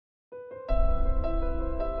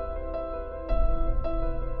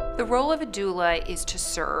The role of a doula is to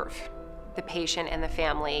serve the patient and the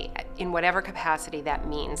family in whatever capacity that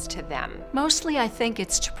means to them. Mostly, I think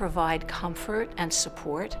it's to provide comfort and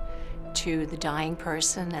support to the dying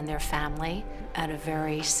person and their family at a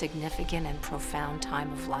very significant and profound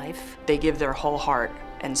time of life. They give their whole heart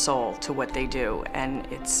and soul to what they do, and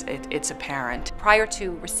it's apparent. Prior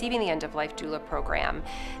to receiving the end-of-life doula program,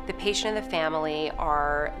 the patient and the family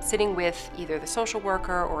are sitting with either the social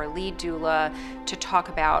worker or a lead doula to talk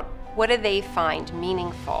about what do they find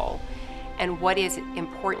meaningful and what is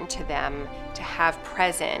important to them to have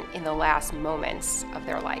present in the last moments of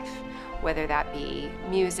their life, whether that be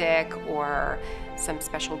music or some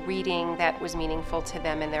special reading that was meaningful to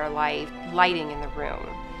them in their life, lighting in the room,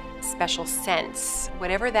 special scents,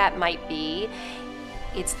 whatever that might be.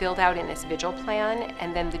 It's filled out in this vigil plan,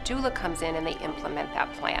 and then the doula comes in and they implement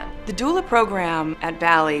that plan. The doula program at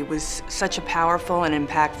Valley was such a powerful and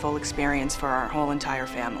impactful experience for our whole entire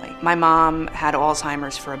family. My mom had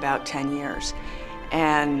Alzheimer's for about 10 years,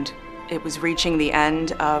 and it was reaching the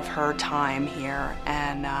end of her time here,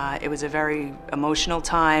 and it was a very emotional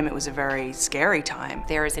time. It was a very scary time.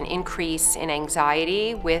 There is an increase in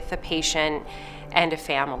anxiety with a patient and a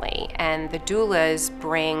family, and the doulas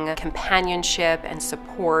bring companionship and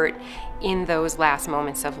support in those last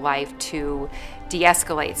moments of life to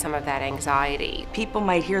de-escalate some of that anxiety. People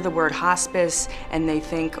might hear the word hospice and they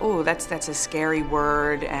think, oh, that's a scary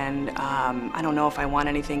word, and I don't know if I want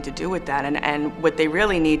anything to do with that. And what they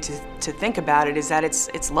really need to think about it is that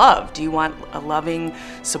it's love. Do you want a loving,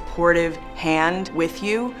 supportive hand with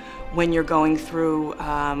you when you're going through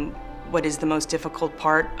what is the most difficult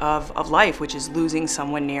part of life, which is losing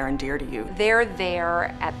someone near and dear to you? They're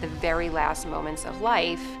there at the very last moments of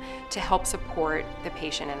life to help support the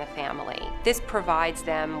patient and the family. This provides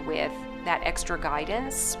them with that extra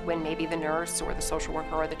guidance when maybe the nurse or the social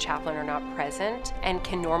worker or the chaplain are not present, and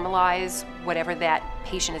can normalize whatever that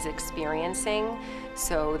patient is experiencing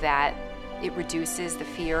so that it reduces the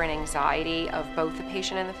fear and anxiety of both the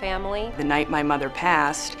patient and the family. The night my mother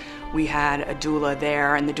passed, we had a doula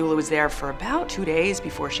there, and the doula was there for about 2 days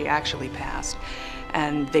before she actually passed.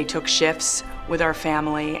 And they took shifts with our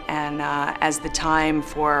family, and as the time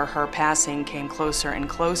for her passing came closer and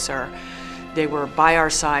closer, they were by our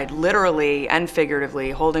side, literally and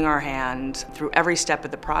figuratively, holding our hand through every step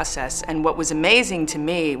of the process. And what was amazing to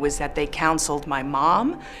me was that they counseled my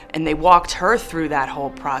mom, and they walked her through that whole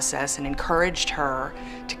process and encouraged her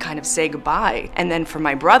to kind of say goodbye. And then for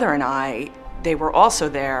my brother and I, they were also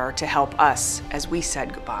there to help us as we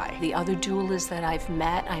said goodbye. The other doulas that I've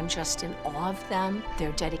met, I'm just in awe of them,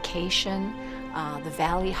 their dedication. The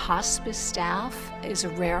Valley Hospice staff is a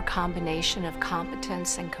rare combination of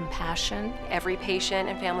competence and compassion. Every patient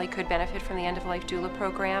and family could benefit from the end-of-life doula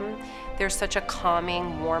program. There's such a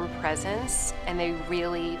calming, warm presence, and they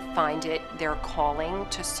really find it their calling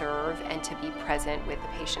to serve and to be present with the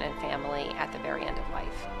patient and family at the very end of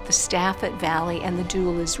life. The staff at Valley and the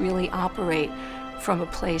doulas really operate from a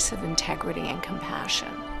place of integrity and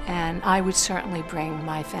compassion, and I would certainly bring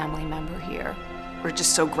my family member here. We're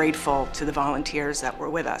just so grateful to the volunteers that were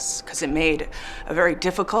with us, because it made a very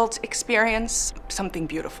difficult experience something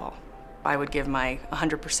beautiful. I would give my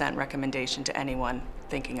 100% recommendation to anyone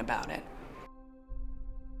thinking about it.